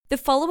The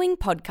following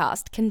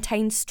podcast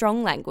contains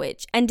strong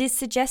language and is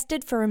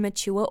suggested for a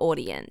mature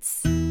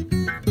audience.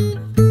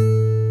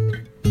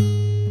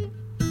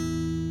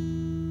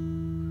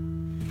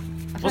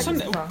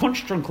 Wasn't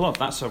Punch Drunk Love?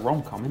 That's a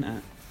rom-com, isn't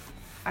it?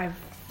 I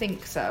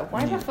think so.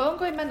 Why is my phone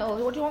going mental?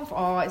 What do you want for?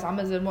 Oh, it's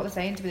Amazon. What they're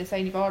saying to me, they're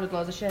saying you've ordered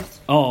loads of shit.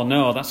 Oh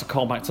no, that's a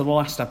callback to the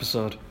last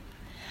episode.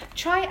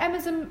 Try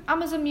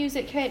Amazon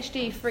Music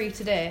HD free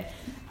today.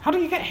 How do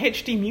you get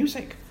HD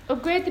music?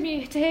 Upgrade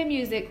to hear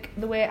music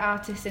the way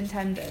artists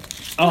intended.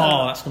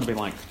 Oh, that's going to be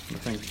like the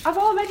thing. I've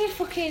already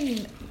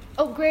fucking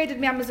upgraded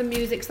my Amazon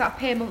Music so that I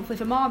pay monthly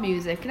for more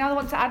music, and now I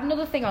want to add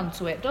another thing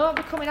onto it. Don't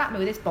be coming at me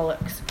with this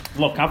bollocks.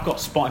 Look, I've got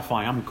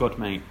Spotify. I'm good,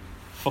 mate.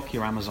 Fuck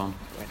your Amazon.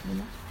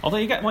 Although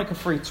you get like a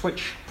free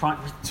Twitch,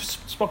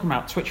 spoken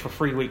about Twitch for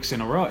 3 weeks in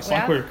a row. It's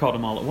like we record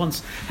them all at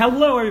once.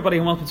 Hello, everybody,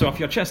 and welcome to Off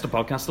Your Chester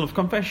podcast, Love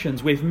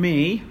Confessions, with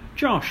me,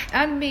 Josh.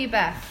 And me,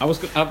 Beth. I was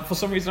for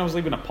some reason I was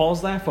leaving a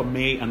pause there for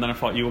me, and then I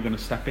thought you were going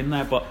to step in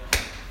there. But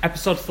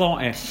episode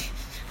 30,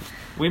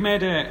 we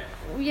made it.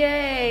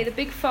 Yay, the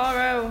big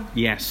 4-0.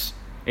 Yes,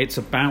 it's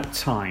about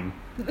time.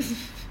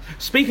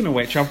 Speaking of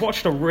which, I've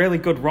watched a really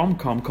good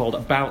rom-com called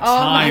About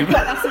Time. Oh my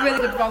god, that's a really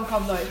good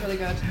rom-com though, it's really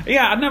good.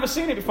 Yeah, I'd never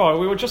seen it before.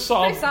 We were just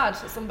sort Pretty sad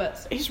at some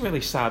bits. It's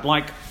really sad.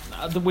 Like,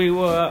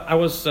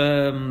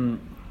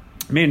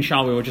 me and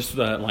Charlie, we were just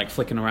like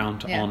flicking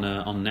around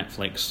on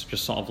Netflix,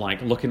 just sort of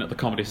like looking at the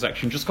comedy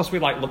section, just because we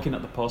like looking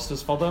at the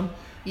posters for them.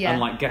 Yeah.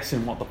 And like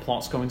guessing what the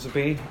plot's going to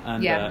be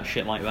and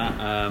shit like that,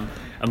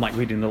 and like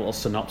reading the little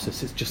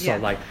synopsis. It's just sort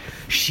of like,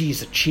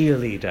 she's a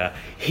cheerleader,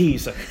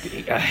 he's a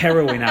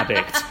heroin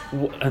addict,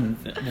 and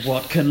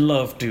what can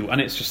love do?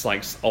 And it's just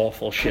like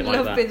awful shit like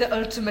that. Love be the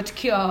ultimate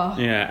cure.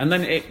 Yeah, and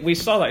then we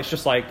saw that it's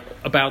just like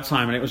About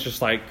Time, and it was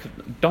just like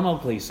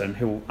Donald Gleason,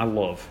 who I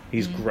love.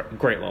 He's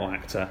great little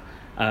actor,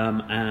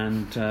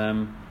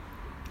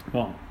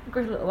 what?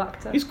 Great little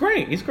actor. He's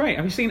great.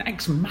 Have you seen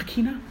Ex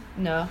Machina?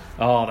 No.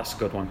 Oh, that's a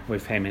good one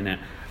with him in it.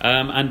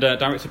 And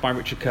directed by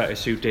Richard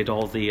Curtis, who did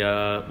all the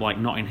like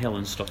Notting Hill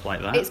and stuff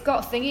like that. It's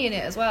got Thingy in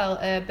it as well.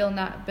 Bill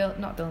Nye. Bill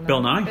Nye?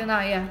 Bill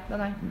Nye, yeah. Bill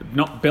Nye.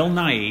 Not Bill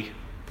Nye,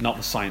 not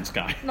the science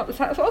guy. Not the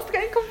science. I was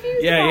getting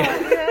confused.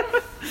 Yeah.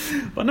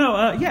 But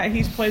no,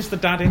 he plays the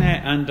dad in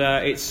it, and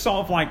it's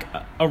sort of like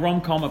a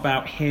rom-com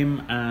about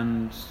him.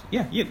 And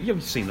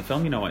you've seen the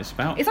film, you know what it's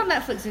about. It's on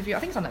Netflix. I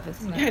think it's on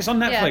Netflix, isn't it? Yeah, it's on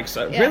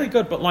Netflix. Really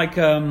good, but like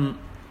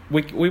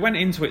we went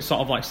into it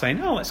sort of like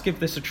saying, oh, let's give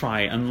this a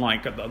try, and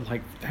like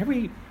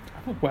very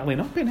welling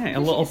up in it a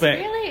little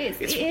bit.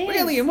 It's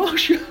really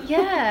emotional.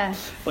 Yeah.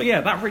 But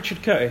yeah, that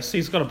Richard Curtis,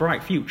 he's got a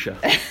bright future.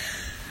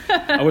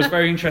 I was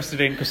very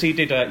interested in, because he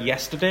did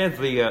yesterday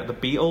the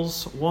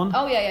Beatles one.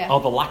 Oh yeah. Or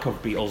the lack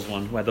of Beatles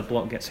one, where the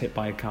bloke gets hit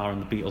by a car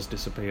and the Beatles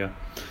disappear.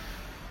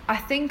 I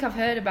think I've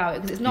heard about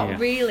it, because it's not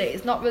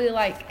really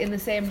like in the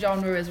same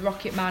genre as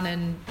Rocket Man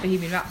and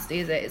Bohemian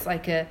Rhapsody, is it? It's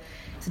like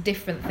it's a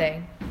different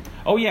thing.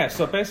 Oh yeah,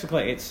 so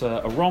basically it's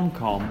a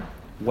rom-com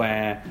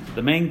where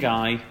the main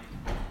guy,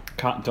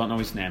 don't know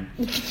his name,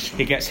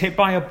 he gets hit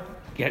by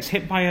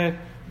a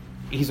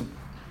he's a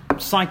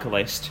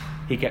cyclist.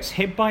 He gets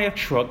hit by a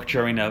truck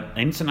during an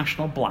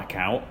international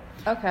blackout.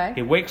 Okay.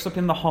 He wakes up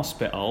in the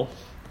hospital,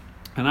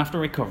 and after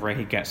recovery,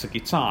 he gets a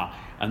guitar.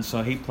 And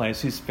so he plays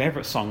his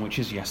favourite song, which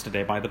is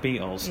Yesterday by the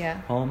Beatles. Yeah.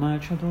 All my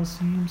troubles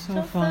seem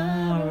so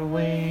far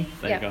away.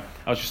 There you go.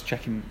 I was just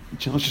checking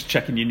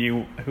you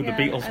knew who the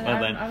Beatles were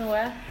then. I'm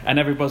aware. And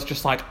everybody's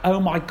just like,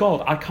 oh my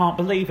God, I can't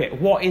believe it.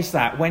 What is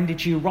that? When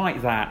did you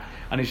write that?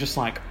 And he's just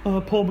like,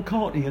 Paul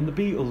McCartney and the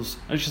Beatles.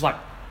 And it's just like,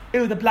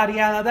 who the bloody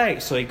hell are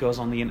they? So he goes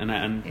on the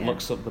internet and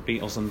looks up the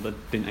Beatles, and they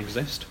didn't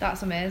exist.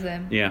 That's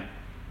amazing. Yeah.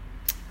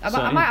 I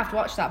might have to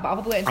watch that, but I'll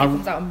probably wait until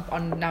it comes out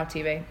on Now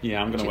TV.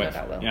 Yeah, I'm going to wait.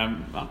 Will. Yeah,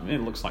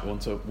 it looks like one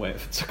to wait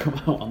for it to come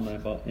out on there,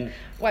 but yeah.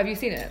 Well, have you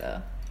seen it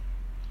though?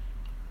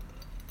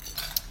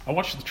 I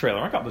watched the trailer,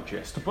 I got the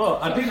gist, but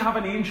I didn't have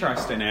any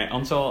interest in it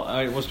until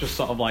it was just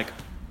sort of like,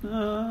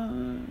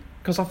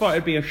 because I thought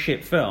it'd be a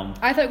shit film.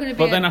 I thought it was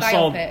going to be a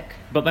biopic.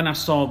 But then I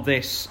saw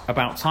this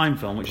About Time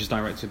film, which is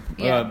directed,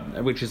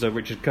 which is a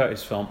Richard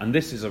Curtis film, and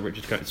this is a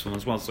Richard Curtis film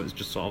as well, so it's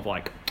just sort of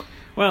like,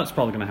 well, it's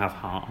probably going to have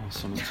heart or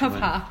something. It's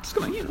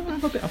going to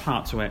have a bit of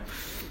heart to it.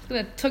 It's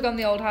going to tug on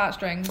the old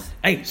heartstrings.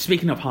 Hey,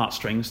 speaking of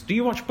heartstrings, do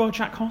you watch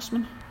BoJack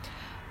Horseman?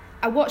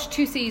 I watched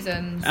 2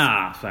 seasons.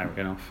 Fair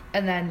enough.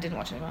 And then didn't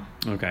watch anymore.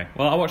 Okay.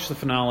 Well, I watched the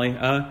finale.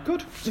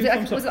 Good.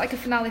 Was it like a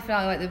finale,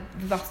 like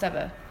the last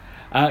ever?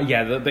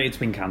 It's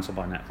been cancelled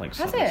by Netflix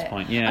at this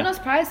point. Yeah. I'm not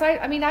surprised.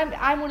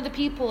 I'm one of the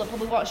people that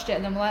probably watched it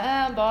and I'm like,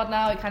 I'm bored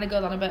now. It kind of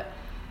goes on a bit.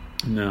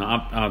 No,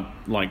 I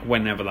like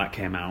whenever that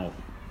came out,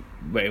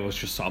 but it was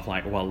just sort of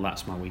like, well,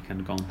 that's my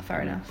weekend gone.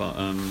 Fair enough. But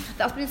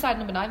that's been inside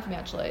number 9 for me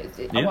actually.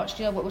 I watched,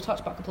 what we talked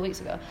about a couple of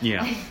weeks ago.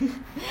 Yeah.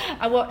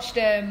 I watched.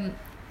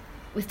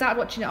 We started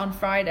watching it on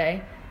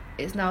Friday.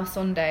 It's now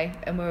Sunday,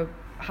 and we're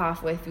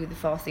halfway through the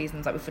 4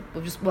 seasons. Like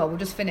we've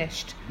just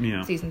finished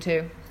season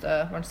 2,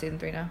 so we're on season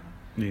 3 now.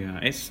 Yeah,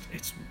 it's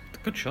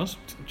good shows.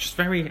 Just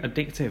very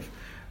addictive.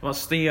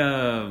 What's the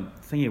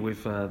thingy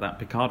with that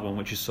Picard one,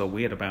 which is so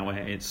weird about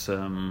it? It's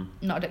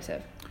not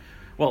addictive.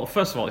 Well,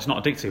 first of all, it's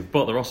not addictive,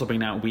 but they're also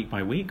being out week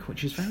by week,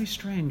 which is very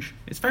strange.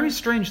 It's very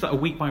strange that a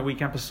week by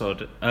week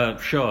episode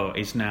show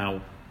is now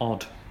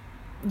odd.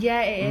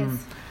 Yeah, it is.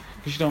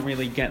 Because you don't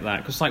really get that.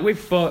 Because like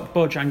with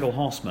Bojangle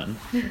Horseman,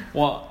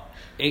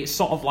 it's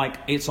sort of like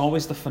it's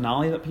always the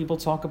finale that people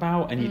talk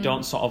about, and you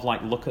don't sort of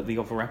like look at the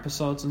other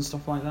episodes and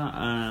stuff like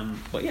that.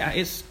 But yeah,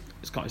 it's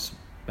got its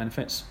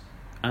benefits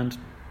and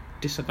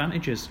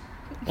disadvantages.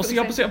 What's the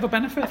opposite of a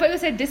benefit? I thought you were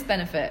saying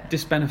disbenefit.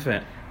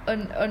 Disbenefit.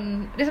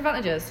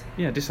 Disadvantages.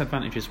 Yeah,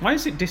 disadvantages. Why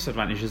is it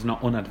disadvantages,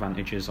 not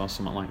unadvantages or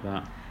something like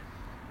that?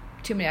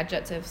 Too many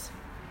adjectives.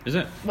 Is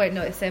it? Wait,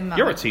 no, it's the same man.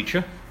 You're a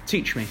teacher.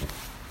 Teach me.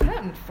 I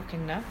don't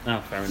fucking know. Oh,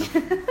 fair enough.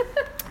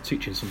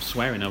 Teaching some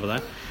swearing over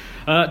there.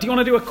 Do you want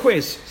to do a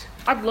quiz?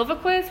 I'd love a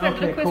quiz. I've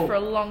done a quiz cool. for a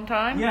long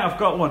time. Yeah, I've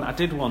got one. I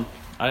did one.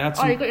 I had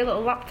some... Oh, you got your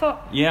little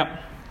laptop? Yeah.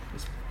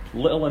 It's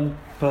little and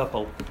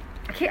purple.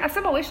 I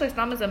sent my wish list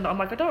on Amazon, but I'm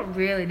like, I don't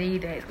really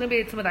need it. It's going to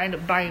be something that I end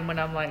up buying when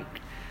I'm like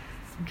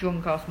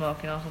drunk or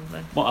smoking or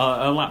something. What,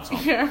 a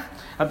laptop? Yeah.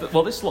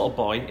 Well, this little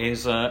boy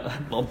is I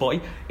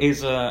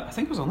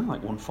think it was only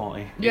like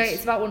 $140. Yeah,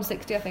 it's about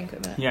 $160, I think,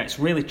 at the minute. Yeah, it's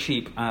really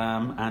cheap,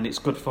 and it's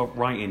good for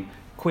writing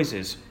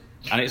quizzes,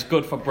 and it's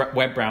good for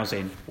web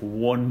browsing,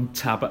 one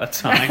tab at a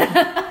time.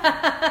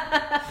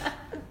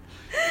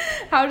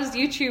 How does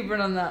YouTube run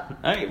on that?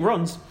 It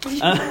runs.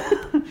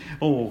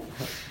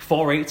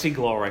 480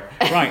 glory.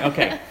 Right,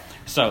 okay.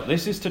 So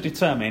this is to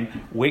determine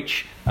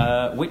which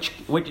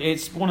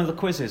it's one of the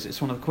quizzes.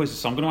 It's one of the quizzes.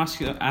 So I'm going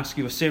to ask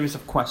you a series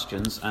of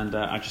questions, and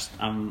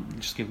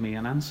just give me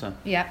an answer.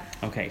 Yeah.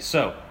 Okay.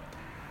 So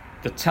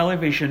the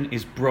television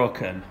is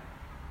broken.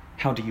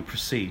 How do you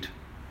proceed?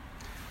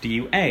 Do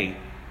you A,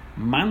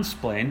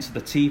 mansplain to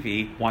the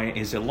TV why it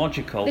is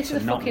illogical this to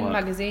is a not fucking work?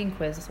 magazine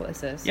quiz. That's what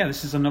this is. Yeah,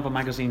 this is another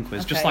magazine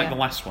quiz, just like the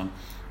last one.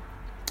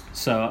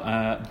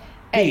 So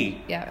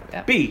B.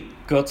 Yeah. B,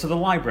 go to the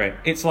library.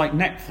 It's like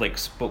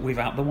Netflix, but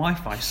without the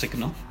Wi-Fi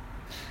signal.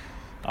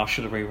 I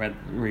should have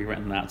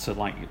rewritten that to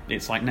like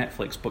it's like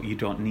Netflix, but you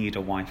don't need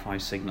a Wi-Fi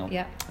signal.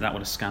 Yeah. That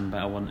would have scanned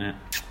better, wouldn't it?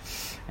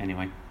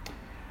 Anyway.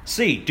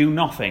 C, do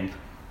nothing.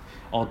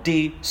 Or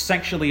D,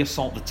 sexually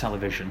assault the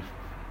television.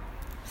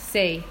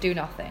 C, do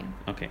nothing.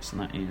 Okay, so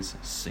that is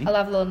C. I'll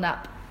have a little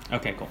nap.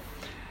 Okay, cool.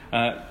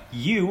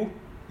 You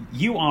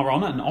are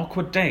on an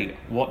awkward date.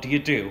 What do you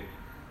do?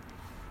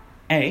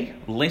 A,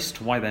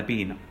 list why they're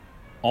being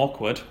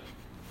awkward.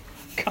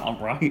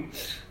 Can't write.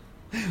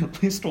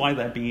 List why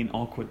they're being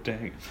awkward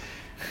date.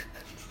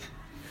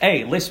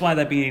 A, list why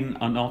they're being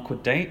an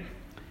awkward date.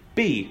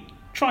 B,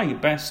 try your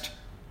best.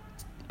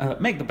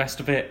 Make the best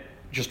of it.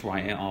 Just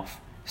write it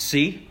off.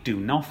 C, do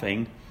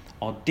nothing.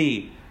 Or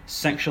D,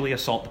 sexually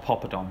assault the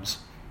poppadoms.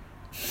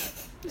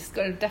 This has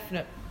got a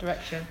definite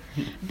direction.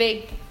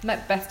 B,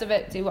 make best of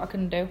it. Do what I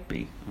can do.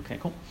 B, okay,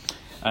 cool.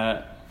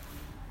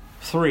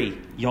 3,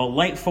 you're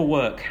late for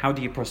work. How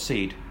do you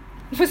proceed?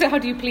 Was it how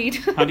do you plead?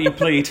 How do you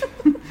plead?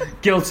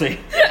 Guilty.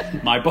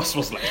 My boss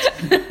was late.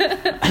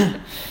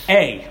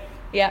 A.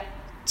 Yeah.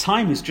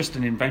 Time is just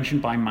an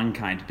invention by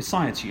mankind.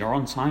 Besides, you're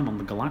on time on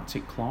the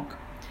galactic clock.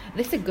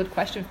 This is a good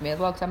question for me as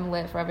well, because I'm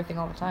late for everything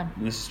all the time.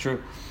 This is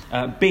true.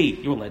 B.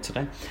 You were late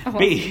today.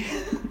 B.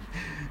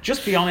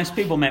 Just be honest.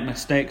 People make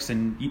mistakes,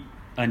 and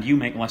you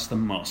make less than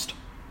most.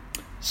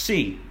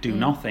 C. Do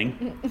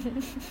nothing.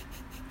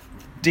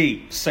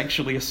 D.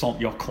 Sexually assault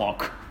your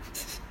clock.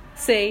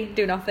 C.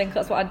 Do nothing.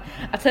 That's what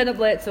I turn up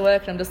late to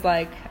work and I'm just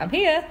like, I'm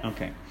here.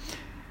 Okay.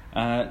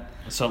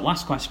 So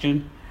last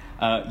question.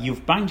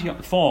 You've banged your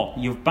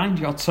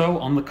toe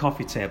on the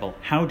coffee table.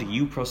 How do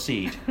you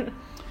proceed?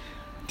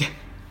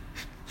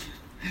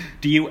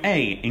 Do you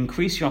A,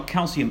 increase your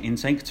calcium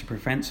intake to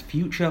prevent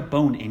future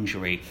bone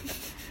injury?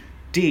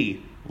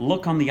 D,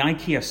 look on the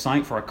IKEA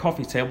site for a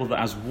coffee table that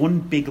has one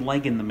big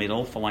leg in the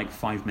middle for like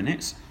 5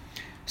 minutes?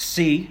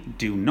 C,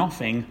 do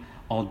nothing.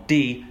 Or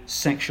D,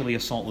 sexually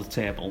assault the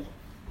table?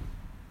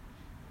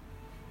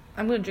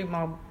 I'm going to drink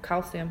more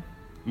calcium.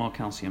 More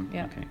calcium?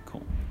 Yeah. Okay,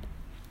 cool.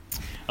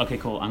 Okay,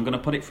 cool. I'm going to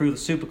put it through the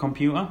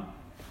supercomputer.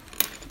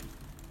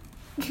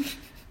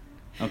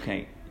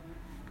 Okay.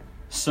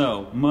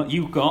 So,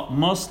 you got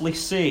mostly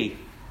C.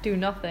 Do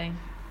nothing.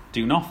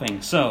 Do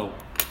nothing. So,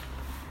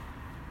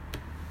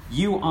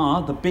 you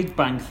are the Big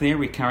Bang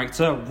Theory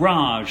character,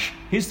 Raj.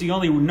 He's the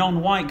only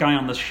non-white guy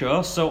on the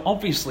show, so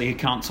obviously he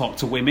can't talk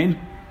to women.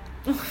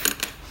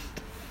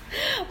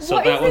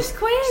 What is this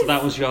quiz? So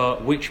that was your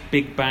which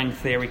Big Bang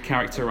Theory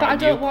character but are you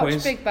quiz. I don't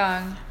watch Big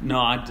Bang. No,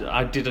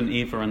 I didn't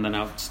either, and then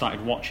I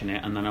started watching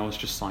it, and then I was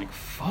just like,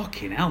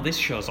 fucking hell, this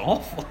show's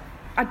awful.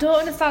 I don't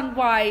understand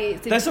why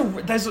it's... There's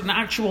an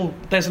actual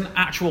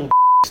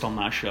on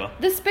that show.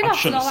 The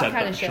spin-offs and all that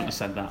kind of shit. I shouldn't have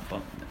said that,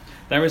 but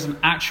there is an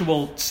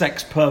actual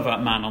sex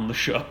pervert man on the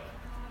show.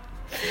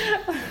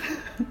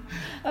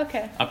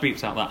 Okay. I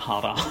beeped out that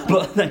hard R,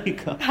 but there you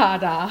go.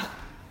 Hard R.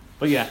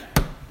 But yeah.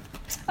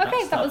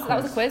 Okay, that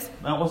was a quiz.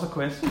 That was a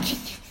quiz.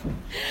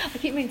 I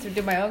keep meaning to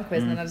do my own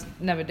quiz and then I just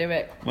never do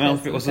it. Well,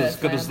 if it was as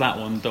good as that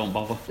one, don't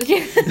bother.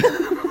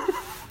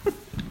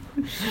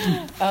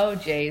 Oh,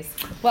 jeez.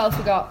 What else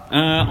we got?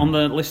 On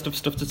the list of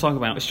stuff to talk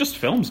about, it's just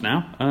films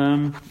now.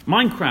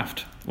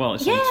 Minecraft. Well,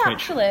 it's on Twitch.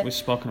 Actually. We've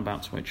spoken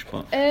about Twitch,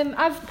 but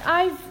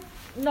I've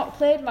not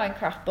played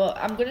Minecraft, but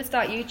I'm going to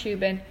start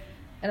YouTubing,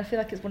 and I feel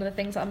like it's one of the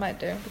things that I might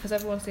do because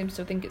everyone seems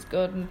to think it's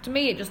good. And to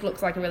me, it just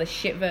looks like a really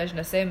shit version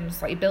of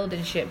Sims. Like you're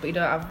building shit, but you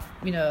don't have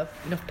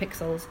enough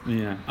pixels.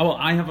 yeah. Oh, well,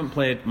 I haven't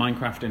played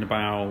Minecraft in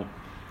about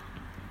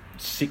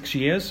 6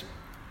 years.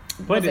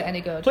 Was it any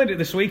good? Played it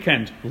this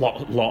weekend.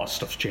 Lot of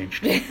stuff's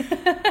changed.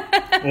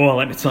 Well,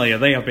 let me tell you,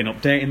 they have been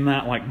updating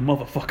that like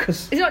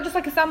motherfuckers. Is it not just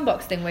like a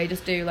sandbox thing where you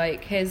just do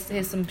like here's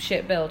some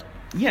shit build?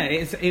 Yeah,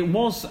 it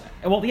was.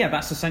 Well, yeah,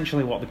 that's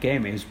essentially what the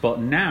game is. But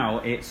now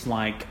it's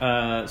like,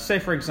 say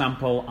for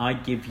example, I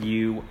give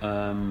you.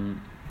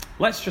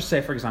 Let's just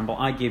say for example,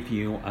 I give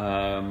you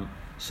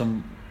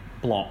some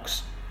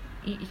blocks.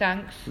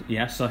 Thanks.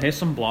 Yeah. So here's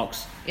some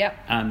blocks. Yep.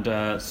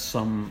 And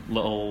some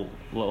little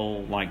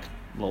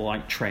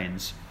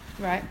trains.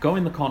 Right. Go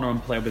in the corner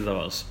and play with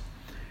those.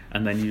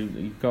 And then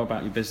you go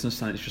about your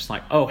business, and it's just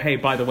like, oh, hey,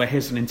 by the way,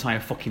 here's an entire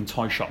fucking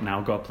toy shop now.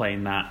 Go play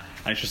in that.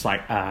 And it's just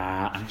like,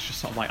 and it's just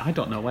sort of like, I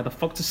don't know where the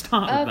fuck to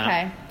start with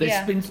that.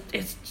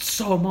 It's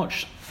so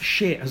much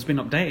shit has been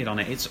updated on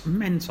it. It's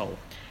mental.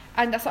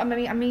 And that's what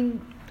I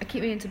mean, I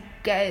keep meaning to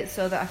get it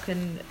so that I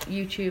can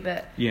YouTube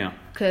it. Yeah.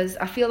 Because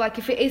I feel like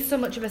if it is so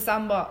much of a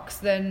sandbox,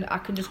 then I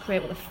can just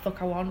create what the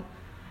fuck I want.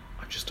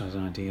 I just had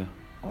an idea.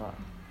 What?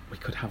 We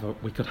could have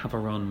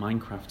our own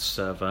Minecraft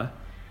server.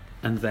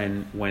 And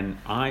then when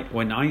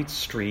I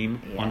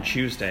stream on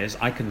Tuesdays,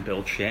 I can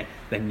build shit.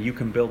 Then you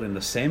can build in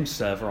the same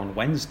server on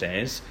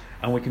Wednesdays,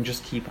 and we can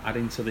just keep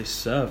adding to this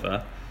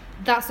server.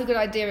 That's a good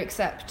idea,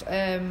 except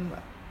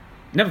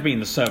never be in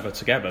the server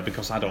together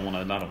because I don't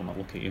want to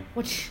look at you.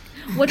 What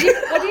do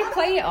you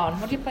play it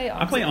on? What do you play it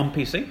on? I play it on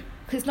PC.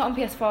 Because it's not on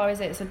PS4, is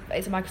it?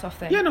 It's a Microsoft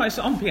thing. Yeah, no, it's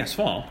on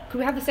PS4. Could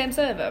we have the same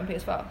server on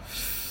PS4?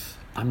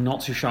 I'm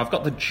not too sure. I've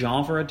got the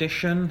Java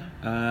edition.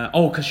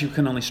 Because you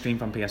can only stream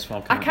from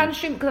PS4. I can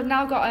stream because I've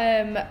now got.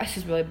 This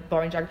is really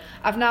boring, Jag.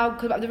 I've now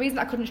cause the reason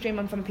I couldn't stream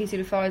on from a PC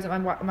before is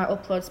that my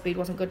upload speed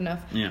wasn't good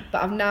enough. Yeah.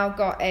 But I've now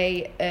got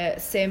a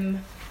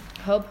Sim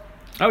hub.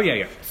 Oh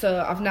yeah.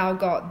 So I've now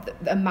got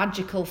a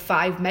magical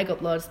 5 meg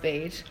upload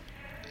speed.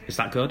 Is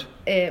that good?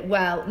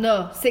 Well,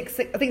 no, 6.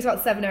 I think it's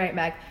about 7 or 8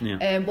 meg.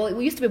 Yeah. Well, it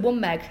used to be 1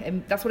 meg,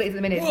 and that's what it is at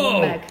the minute. It's Whoa.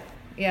 1 meg.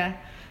 Yeah.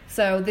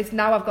 So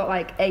now I've got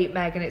like 8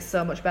 meg and it's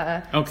so much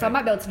better. Okay. So I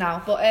might be able to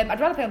now, but I'd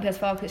rather play on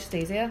PS4 because it's just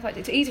easier. Like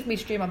it's easy for me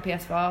to stream on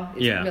PS4.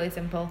 It's really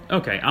simple.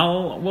 Okay,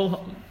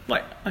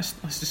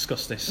 let's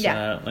discuss this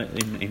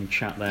in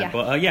chat there. Yeah.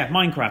 But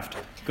Minecraft,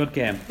 good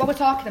game. While we're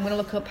talking, I'm going to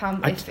look up if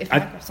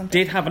Minecraft's I on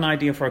did have an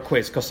idea for a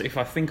quiz because if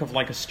I think of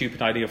like a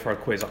stupid idea for a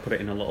quiz, I put it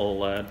in a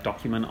little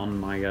document on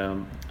my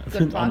on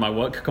my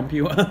work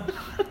computer.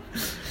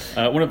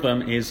 One of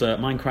them is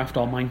Minecraft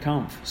or Mein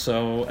Kampf.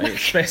 So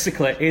it's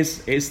basically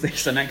is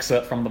this an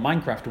excerpt from the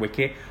Minecraft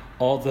wiki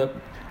or the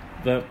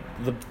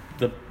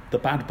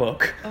bad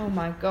book? Oh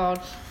my god.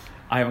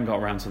 I haven't got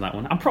around to that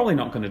one. I'm probably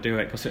not going to do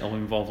it because it'll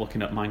involve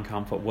looking at Mein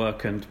Kampf at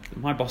work, and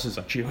my bosses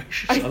are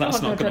Jewish, so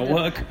that's not going to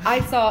work. I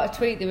saw a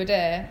tweet the other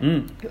day.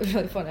 It was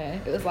really funny.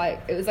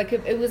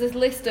 It was this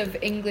list of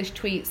English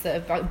tweets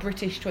that are like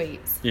British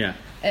tweets. Yeah.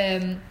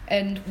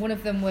 And one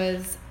of them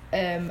was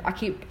I'm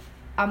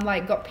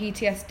like got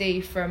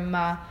PTSD from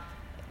my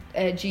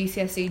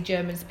GCSE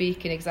German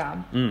speaking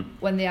exam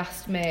when they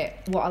asked me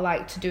what I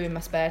like to do in my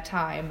spare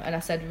time, and I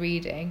said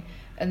reading,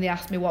 and they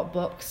asked me what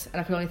books, and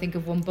I could only think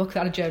of one book that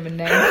had a German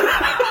name.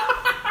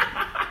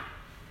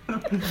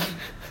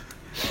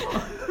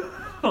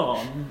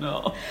 Oh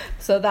no!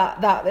 So that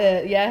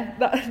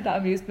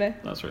amused me.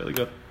 That's really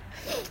good.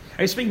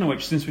 Hey, speaking of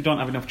which, since we don't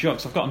have enough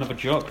jokes, I've got another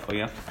joke for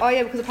you. Oh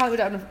yeah, because apparently we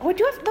don't have enough. Oh,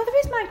 there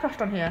is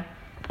Minecraft on here.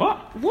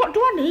 What? What do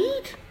I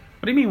need?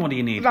 What do you mean? What do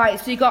you need? Right,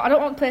 so I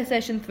don't want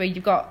PlayStation 3.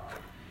 You've got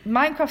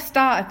Minecraft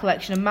Starter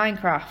Collection and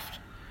Minecraft.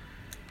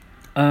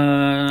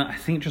 I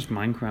think just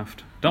Minecraft.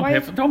 Don't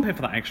pay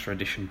for that extra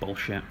edition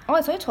bullshit. Oh,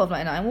 it's only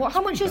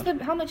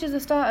 $12.99. How much is the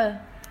starter?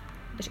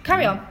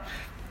 Carry on.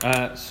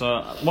 I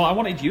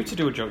wanted you to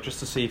do a joke just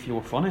to see if you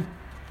were funny.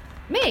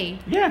 Me?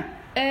 Yeah.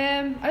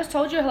 I just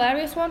told you a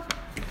hilarious one.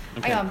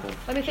 Okay, Hang on, cool.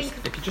 let me think.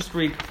 If you just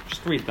read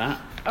that.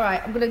 All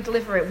right, I'm going to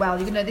deliver it well.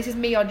 This is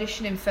me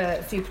auditioning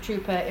for Super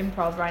Trooper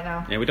Improv right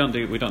now. Yeah, we don't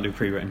do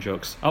pre-written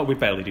jokes. Oh, we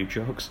barely do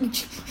jokes.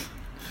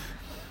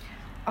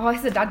 Oh, this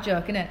is a dad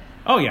joke, isn't it?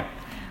 Oh yeah.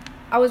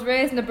 I was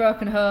raised in a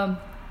broken home.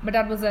 My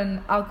dad was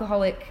an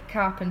alcoholic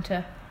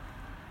carpenter.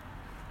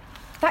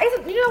 That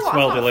isn't, you know what?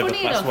 Well that's delivered. Not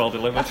funny That's enough. well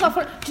delivered. That's not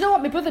funny. Do you know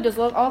what? My brother does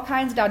all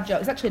kinds of dad jokes.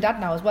 He's actually a dad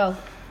now as well.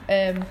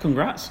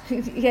 Congrats.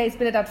 Yeah, he's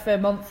been a dad for a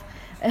month.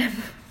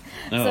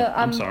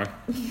 I'm sorry.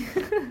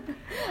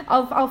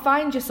 I'll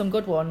find you some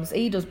good ones.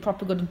 He does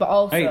proper good ones, but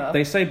also... Hey,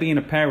 they say being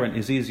a parent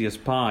is easy as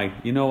pie.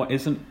 You know what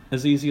isn't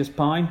as easy as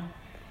pie?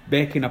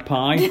 Baking a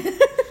pie. There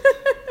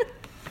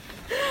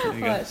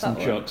you go, some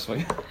jokes for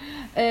you.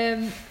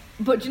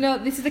 But you know,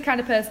 this is the kind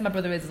of person my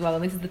brother is as well,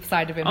 and this is the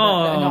side of him that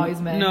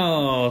annoys me.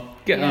 No,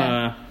 He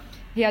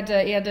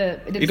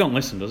don't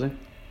listen, does he?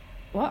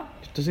 What?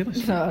 Does he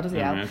listen? No, does he?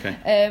 Oh, okay.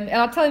 And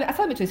I tell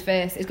him it to his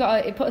face. He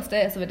put a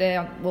status of a day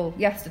on.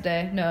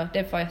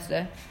 Day before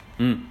yesterday,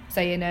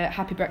 saying a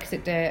happy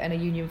Brexit Day and a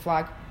Union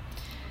flag.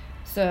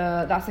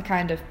 So that's the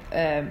kind of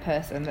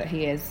person that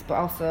he is. But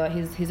also,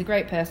 he's a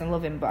great person. I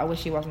love him, but I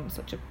wish he wasn't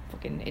such a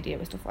fucking idiot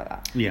with stuff like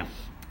that. Yeah.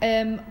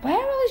 Where are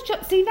all his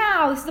jokes? See,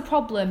 now this is the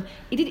problem.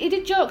 He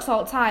did jokes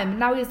all the time, and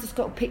now he's just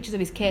got pictures of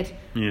his kid.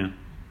 Yeah.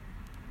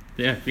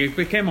 Yeah, it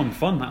became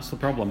unfun. That's the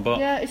problem. But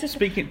yeah, it's just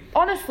speaking.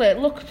 Honestly,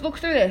 look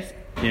through this.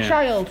 Yeah.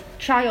 Child.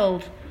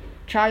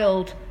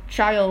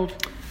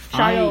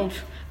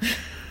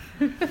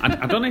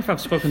 I don't know if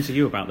I've spoken to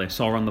you about this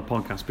or on the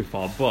podcast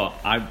before, but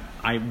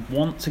I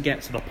want to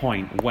get to the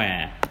point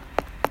where,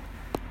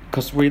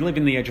 because we live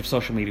in the age of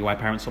social media where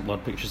parents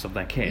upload pictures of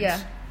their kids. Yeah.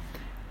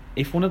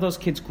 If one of those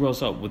kids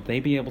grows up, would they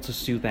be able to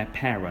sue their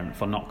parent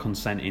for not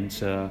consenting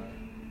to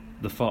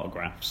the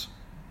photographs?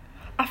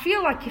 I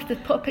feel like if they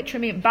put a picture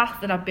of me at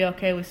Bath, then I'd be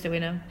okay with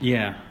suing them.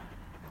 Yeah.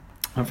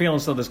 I feel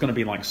as though there's going to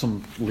be like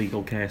some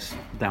legal case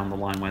down the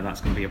line where that's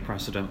going to be a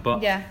precedent.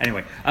 But yeah.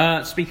 Anyway,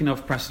 speaking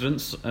of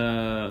precedents...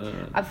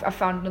 I've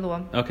found another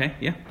one. Okay,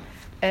 yeah.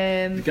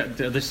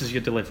 This is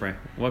your delivery.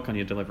 Work on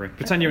your delivery.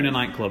 Pretend you're in a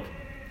nightclub.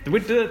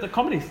 The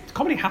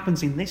comedy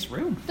happens in this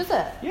room. Does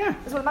it? Yeah.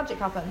 That's where the magic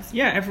happens.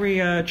 Yeah,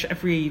 every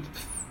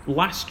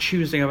last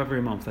Tuesday of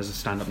every month there's a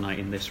stand-up night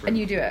in this room. And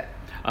you do it?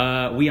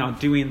 We are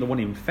doing the one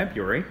in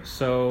February,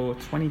 so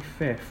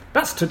 25th.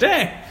 That's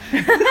today!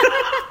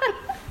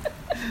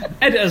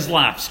 Editor's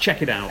laughs,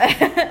 check it out.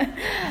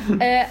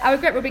 I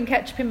regret rubbing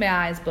ketchup in my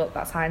eyes, but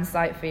that's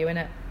hindsight for you,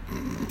 innit?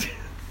 It's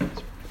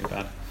pretty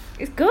bad.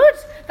 It's good.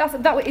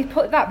 He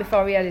put that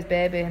before he had his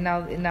baby, and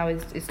now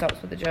he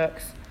stops with the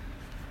jokes.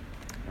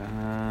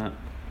 I've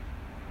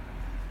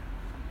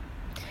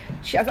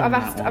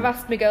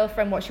asked my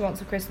girlfriend what she wants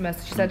for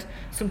Christmas. She said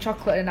some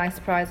chocolate and a nice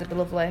surprise would be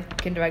lovely.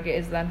 Kinder Egg it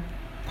is then.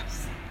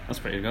 That's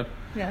pretty good.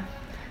 Yeah.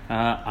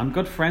 I'm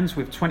good friends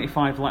with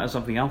 25 letters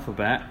of the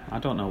alphabet. I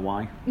don't know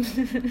why.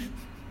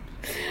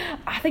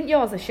 I think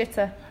yours are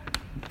shitter.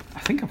 I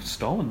think I've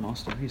stolen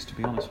most of these, to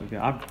be honest with you.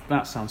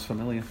 That sounds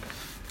familiar.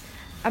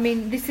 I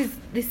mean,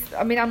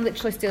 I'm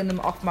literally stealing them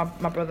off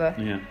my brother.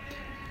 Yeah.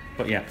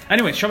 But yeah.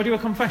 Anyway, shall we do a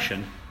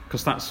confession?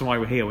 Because that's why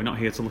we're here. We're not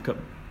here to look at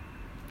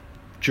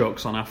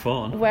jokes on our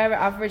phone. Where are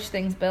average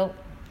things built?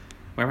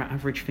 Where are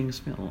average things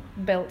built?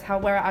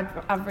 Where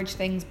are average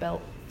things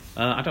built?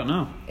 I don't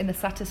know. In the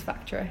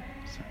Satisfactory.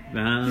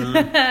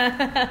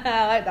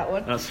 I like that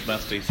one.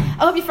 That's decent.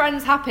 I hope your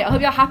friend's happy. I hope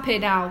you're happy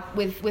now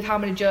with how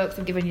many jokes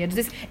I've given you.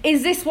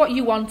 Is this what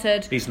you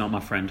wanted? He's not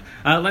my friend.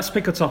 Let's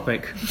pick a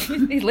topic.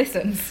 He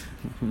listens.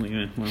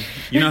 Yeah, well,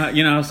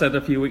 you know I said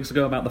a few weeks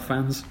ago about the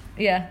fans?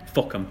 Yeah.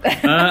 Fuck them.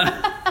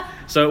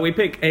 So we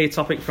pick a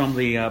topic from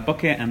the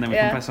bucket and then we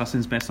confess our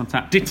sins based on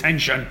that.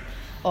 Detention.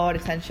 Oh,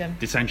 detention.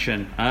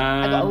 Detention.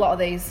 I got a lot of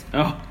these.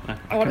 Oh, I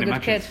want can a good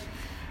imagine. kid.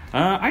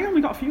 I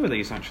only got a few of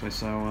these actually,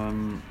 so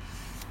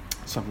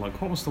let's have a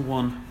look. What was the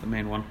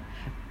main one?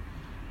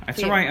 I had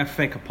to write a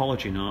fake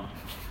apology note.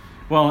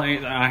 Well,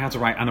 I had to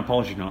write an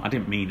apology note. I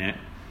didn't mean it.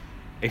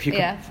 If you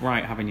could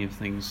write having your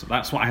things,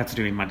 that's what I had to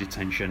do in my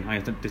detention. I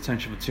had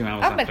detention for 2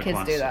 hours I've after had kids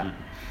class. do that.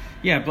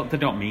 Yeah, but they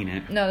don't mean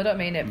it. No, they don't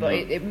mean it, but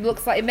it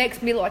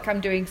makes me look like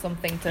I'm doing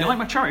something to... You like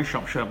my charity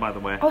shop shirt, by the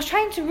way? I was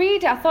trying to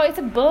read it. I thought it's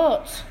a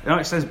boat. No,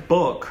 it says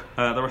Buck.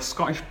 They're a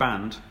Scottish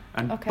band,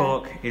 and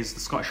Buck is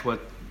the Scottish word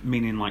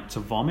meaning like to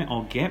vomit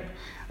or gip.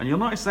 And you'll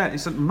notice that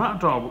it's a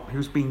matador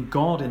who's been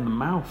gored in the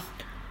mouth.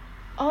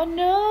 Oh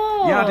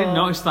no! Yeah, I didn't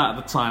notice that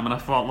at the time, and I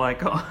thought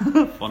like,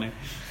 oh, funny.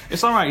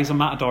 It's all right. He's a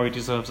matador. He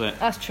deserves it.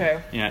 That's true.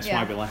 Yeah, it's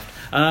why we left.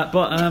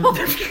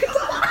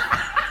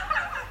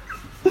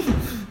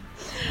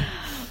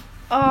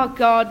 Oh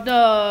God,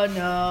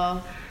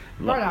 no.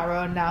 We're on our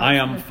own now. I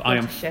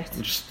am.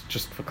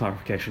 Just for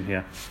clarification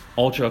here.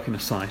 All joking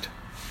aside,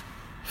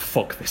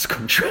 fuck this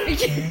country.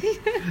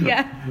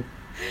 Yeah.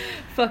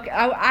 Fuck.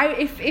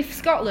 If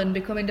Scotland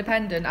become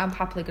independent, I'm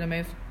happily going to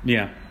move.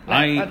 Yeah.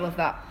 I'd love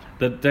that.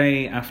 The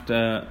day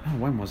after,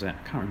 when was it?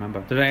 I can't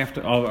remember. The day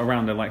after,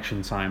 around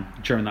election time,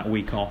 during that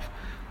week off,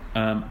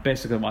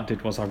 basically what I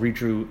did was I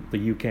redrew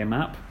the UK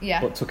map,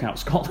 but took out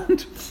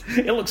Scotland.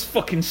 It looks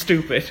fucking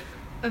stupid.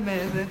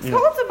 Amazing. Yeah.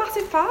 Scotland's a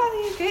massive part of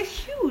the UK. It's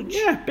huge.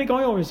 Yeah, big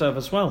oil reserve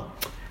as well.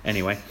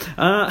 Anyway,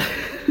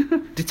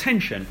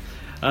 detention.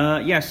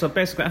 So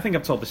basically, I think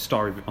I've told this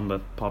story on the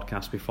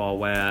podcast before,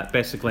 where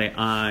basically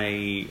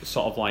I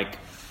sort of like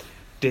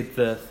did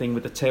the thing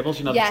with the tables,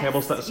 the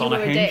tables that's on a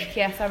hinge. Dick.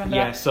 Yes, I remember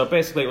that. So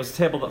basically it was a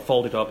table that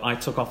folded up. I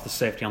took off the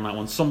safety on that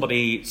one.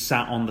 Somebody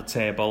sat on the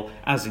table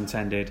as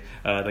intended.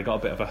 They got a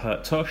bit of a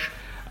hurt tush.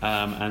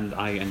 And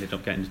I ended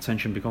up getting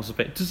detention because of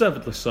it.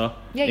 Deservedly so,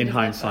 in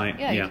hindsight.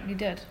 Yeah, you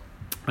did.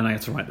 And I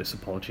had to write this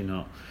apology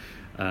note.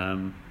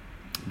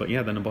 But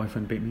yeah, then a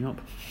boyfriend beat me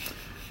up.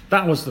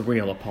 That was the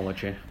real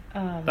apology.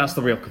 That's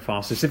the real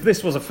catharsis. If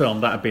this was a film,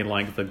 that'd be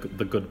like the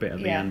good bit at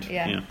the end.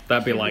 Yeah.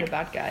 That'd be She'd like a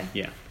bad guy.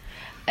 Yeah.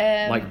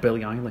 Like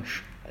Billie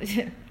Eilish.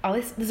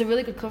 There's a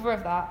really good cover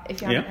of that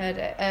if you haven't heard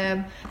it.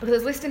 Because I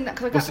was listening.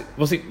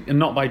 Was it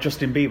not by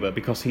Justin Bieber?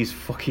 Because he's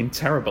fucking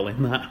terrible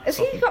in that. Has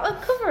he got a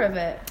cover of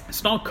it?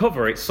 It's not a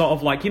cover. It's sort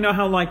of like, you know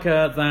how like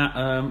that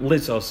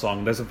Lizzo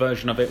song. There's a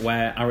version of it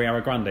where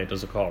Ariana Grande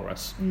does a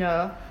chorus.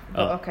 No.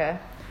 But okay.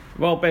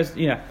 Well,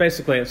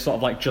 basically it's sort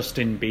of like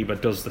Justin Bieber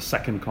does the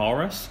second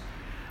chorus,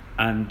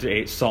 and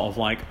it's sort of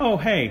like, oh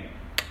hey,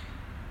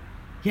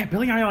 yeah,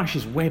 Billie Eilish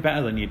is way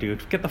better than you,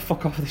 dude. Get the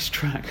fuck off of this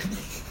track.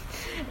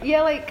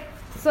 Yeah, like,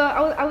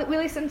 so we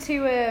listened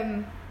to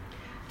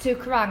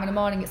Kerrang in the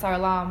morning. It's our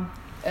alarm,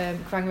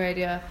 Kerrang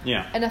radio.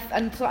 Yeah.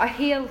 And so I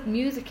hear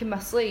music in my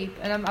sleep,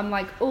 and I'm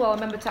like, oh, I'll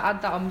remember to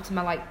add that onto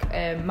my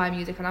my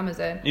music on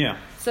Amazon. Yeah.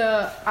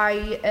 So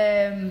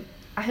I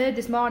heard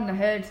this morning. I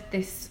heard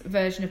this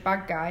version of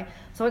Bad Guy.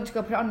 So I went to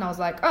go put it on, and I was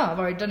like, oh, I've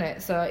already done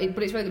it. But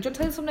it's really good. Do you want to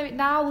tell you something of it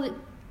now?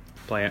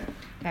 Play it.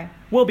 Okay.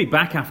 We'll be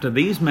back after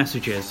these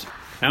messages.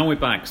 And we're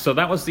back. So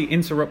that was the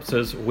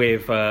Interrupters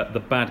with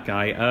the Bad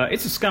Guy.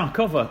 It's a ska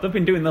cover. They've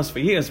been doing this for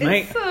years,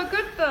 mate. It's so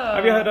good, though.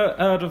 Have you heard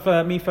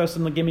of Me First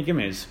and the Gimme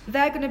Gimmes?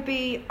 They're going to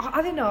be...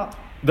 Are they not?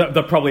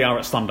 They probably are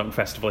at Slam Dunk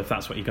Festival, if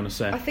that's what you're going to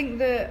say. I think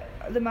they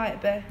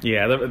might be.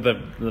 Yeah,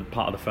 they're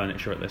part of the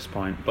furniture at this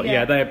point. But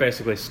yeah, they're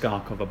basically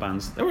ska cover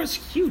bands. They were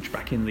huge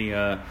back in the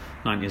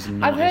 90s and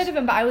 90s. I've heard of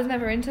them, but I was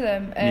never into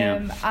them.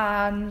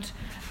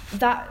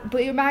 But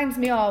it reminds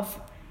me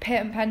of...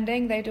 Patent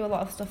Pending, they do a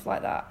lot of stuff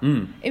like that.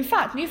 In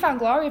fact, Newfound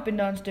Glory have been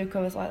known to do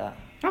covers like that.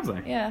 Have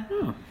they? Yeah.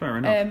 Oh, fair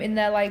enough. In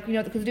their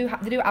because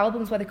they do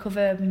albums where they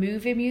cover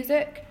movie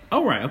music.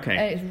 Oh right, okay.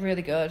 And it's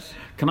really good.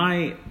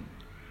 Can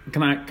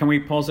we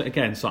pause it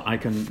again so I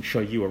can show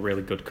you a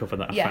really good cover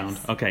that I found?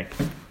 Okay.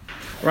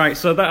 Right,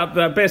 so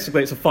that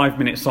basically it's a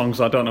 5-minute song,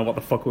 so I don't know what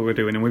the fuck we were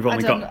doing, and we've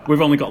only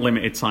got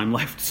limited time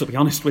left. To be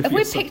honest with you,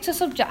 we picked a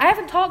subject? I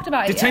haven't talked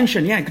about it.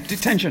 Detention,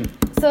 detention.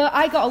 So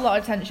I got a lot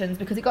of detentions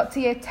because it got to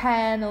year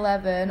 10,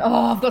 11.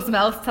 Oh, I've got something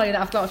else to tell you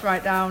that I've got to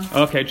write down.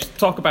 Okay, just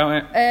talk about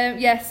it. I'm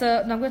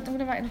going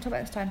to write and talk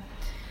about it this time.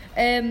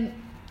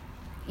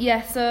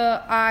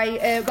 So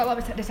I got a lot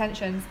of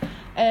detentions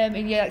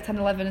in year 10,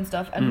 11 and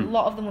stuff, and a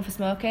lot of them were for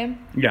smoking.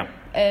 Yeah.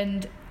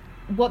 And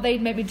what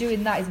they'd make me do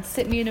in that is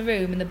sit me in a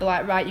room and they'd be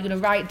like, right, you're going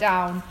to write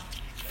down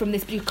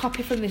you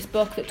copy from this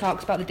book that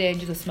talks about the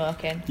dangers of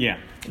smoking. Yeah.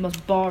 The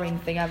most boring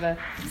thing ever.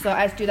 So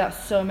I had to do that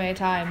so many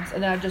times,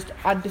 and then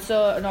I'd be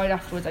so annoyed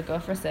afterwards I'd go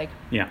for a cig.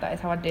 Yeah. That is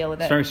how I deal with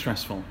it. It's very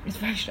stressful. It's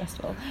very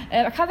stressful.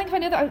 I can't think of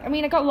any other... I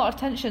mean, I got a lot of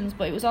tensions,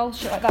 but it was all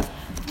shit like that.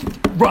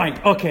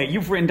 Right, okay,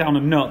 you've written down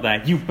a note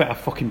there. You better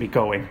fucking be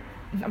going.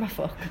 Am I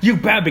fucked? You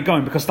better be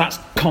going, because that's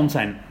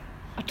content.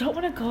 I don't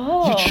want to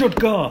go. You should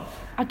go.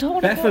 I don't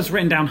want to go. Beth has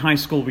written down high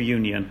school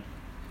reunion.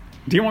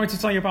 Do you want me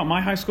to tell you about my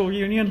high school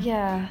reunion?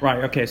 Yeah.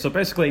 Right, okay, so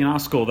basically in our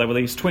school there were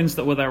these twins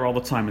that were there all the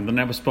time and they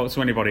never spoke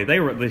to anybody. They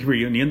were at the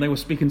reunion, they were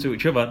speaking to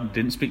each other and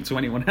didn't speak to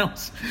anyone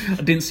else.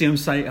 I didn't see them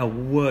say a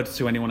word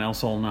to anyone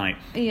else all night.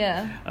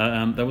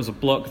 Yeah. There was a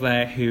bloke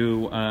there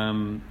who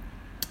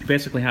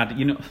basically had,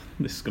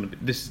 this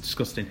is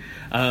disgusting.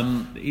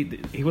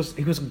 He was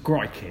a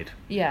grotty kid.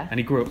 Yeah. And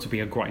he grew up to be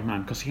a grotty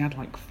man because he had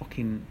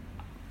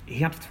he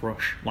had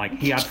thrush.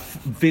 He had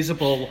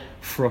visible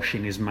thrush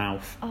in his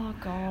mouth. Oh,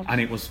 God. And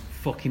it was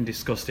fucking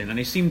disgusting. And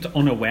he seemed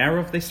unaware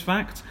of this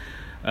fact.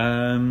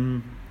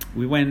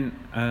 We went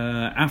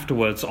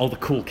afterwards, all the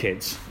cool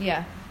kids.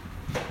 Yeah.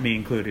 Me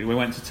included. We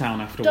went to town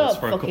afterwards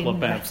for a couple of bevs.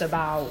 Mess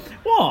about.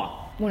 What?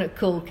 One of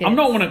cool kids. I'm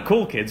not one of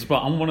cool kids,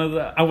 but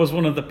I was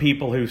one of the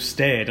people who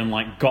stayed and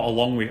got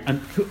along with,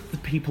 and the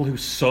people who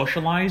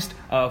socialised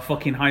at a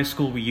fucking high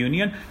school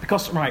reunion.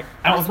 Because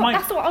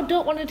that's what I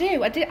don't want to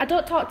do. I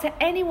don't talk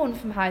to anyone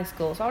from high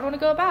school, so I don't want to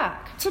go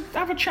back. To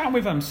have a chat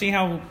with them, see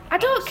how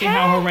care.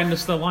 How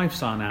horrendous their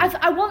lives are now.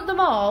 I want them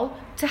all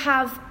to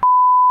have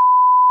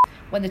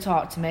when they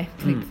talk to me.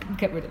 Please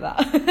get rid of that.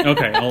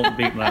 Okay, I'll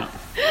beep that.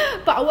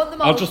 But I want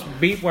them all. I'll just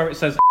beep where it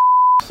says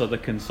so they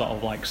can sort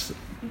of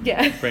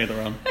spray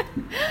their own.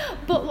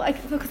 But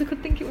because I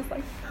could think it was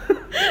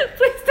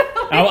please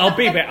don't. I'll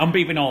beep it. I'm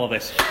beeping all of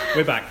this.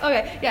 We're back.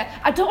 Okay, yeah.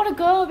 I don't want to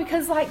go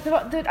because I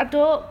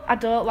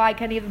don't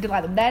like any of them. Didn't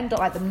like them then. Don't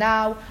like them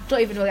now.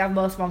 Don't even really have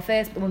most of them on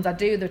Facebook. The ones I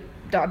do,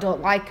 I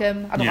don't like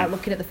them. I don't like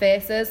looking at the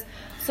faces.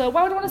 So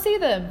why would I want to see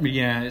them?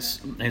 Yeah, it's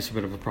a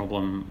bit of a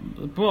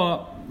problem.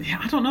 But yeah,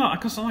 I don't know.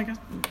 Because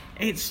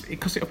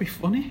because it'll be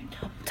funny.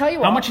 Tell you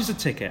what. How much is a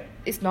ticket?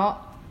 It's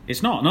not.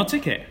 It's not. No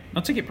ticket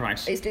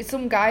price. It's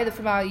some guy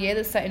from our year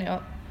that's setting it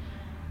up.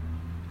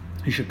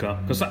 You should go.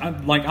 Because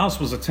ours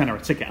was a tenner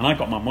a ticket and I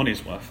got my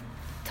money's worth.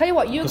 Tell you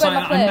what, you go to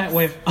my place. I met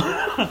with...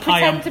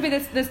 Pretend to be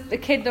this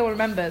kid no one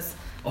remembers.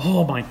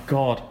 Oh my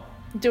God.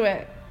 Do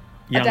it.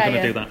 Yeah, I'm going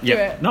to do that.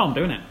 Yeah. It. No, I'm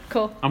doing it.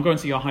 Cool. I'm going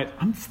to your height.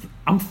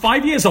 I'm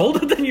 5 years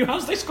older than you.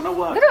 How's this going to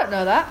work? They don't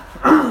know that.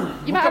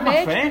 You might have my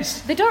age.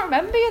 face. They don't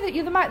remember you.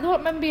 They don't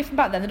remember you from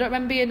back then. They don't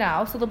remember you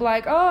now. So they'll be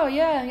like, oh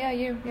yeah,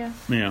 you, yeah.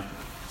 Yeah.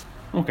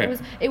 Okay.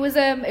 It was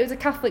a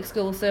Catholic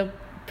school, so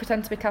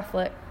pretend to be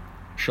Catholic.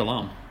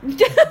 Shalom.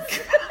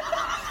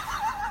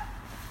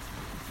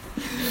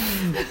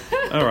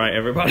 All right,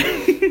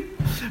 everybody.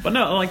 But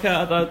no, like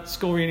the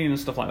school reunion and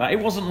stuff like that. It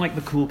wasn't like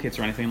the cool kids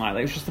or anything like that.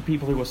 It was just the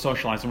people who were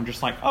socialising and were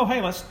just like, oh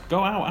hey, let's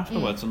go out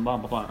afterwards and blah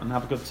blah blah and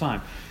have a good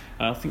time.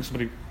 I think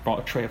somebody brought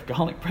a tray of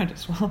garlic bread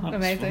as well.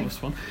 Amazing. Was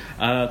fun.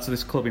 To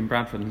this club in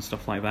Bradford and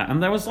stuff like that.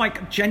 And there was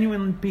like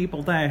genuine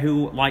people there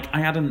who like I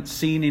hadn't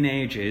seen in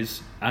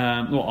ages.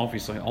 Well,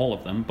 obviously all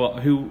of them, but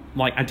who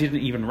like I didn't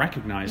even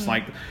recognise.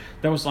 Like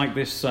there was like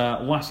this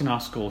lass in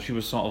our school. She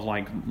was sort of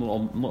like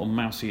little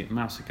mousy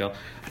girl,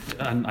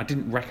 and I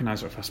didn't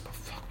recognise her at first. But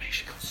fuck me,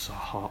 she got so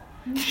hot.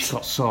 She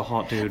got so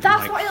hot, dude.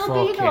 That's like, what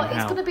it'll be, you know. It's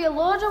hell. going to be a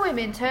load of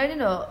women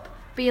turning up,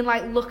 being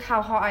like, look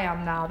how hot I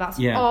am now. That's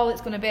all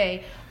it's going to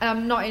be. And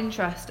I'm not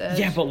interested.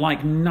 Yeah, but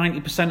like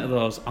 90% of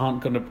those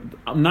aren't going to...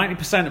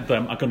 90% of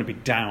them are going to be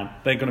down.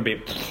 They're going to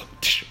be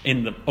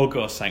in the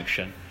Uggo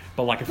section.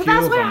 But like a few of them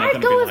are going to be like...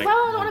 But that's where I'd go as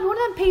well. I don't want to be one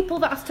of them people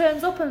that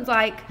turns up and's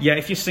like... Yeah,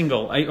 if you're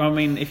single... I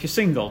mean, if you're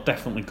single,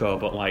 definitely go.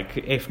 But like,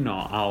 if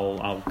not,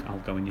 I'll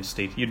go in your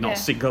stead. You're not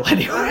single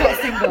anyway. I'm not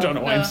single. I don't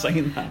know why I'm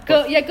saying that.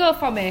 Go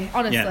for me,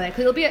 honestly.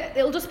 Because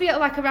it'll just be at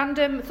like a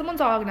random...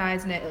 Someone's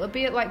organising it. It'll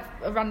be at like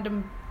a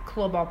random...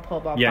 club or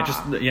pub or bar.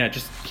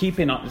 Just keep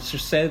in.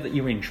 Just say that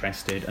you're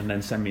interested, and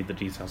then send me the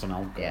details, and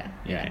I'll go.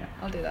 Yeah.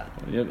 I'll do that.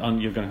 You're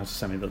going to have to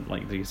send me the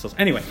details.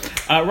 Anyway,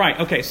 right,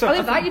 okay. So I'll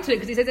invite you to it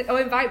because he says I'll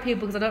invite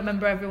people because I don't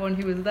remember everyone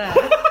who was there.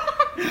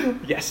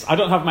 Yes, I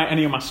don't have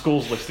any of my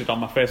schools listed on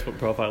my Facebook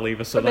profile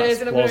either, so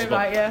Amazing, that's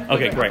plausible.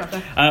 Okay, great.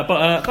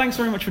 But thanks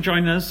very much for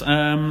joining us.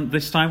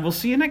 This time we'll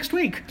see you next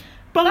week.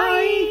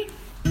 Bye.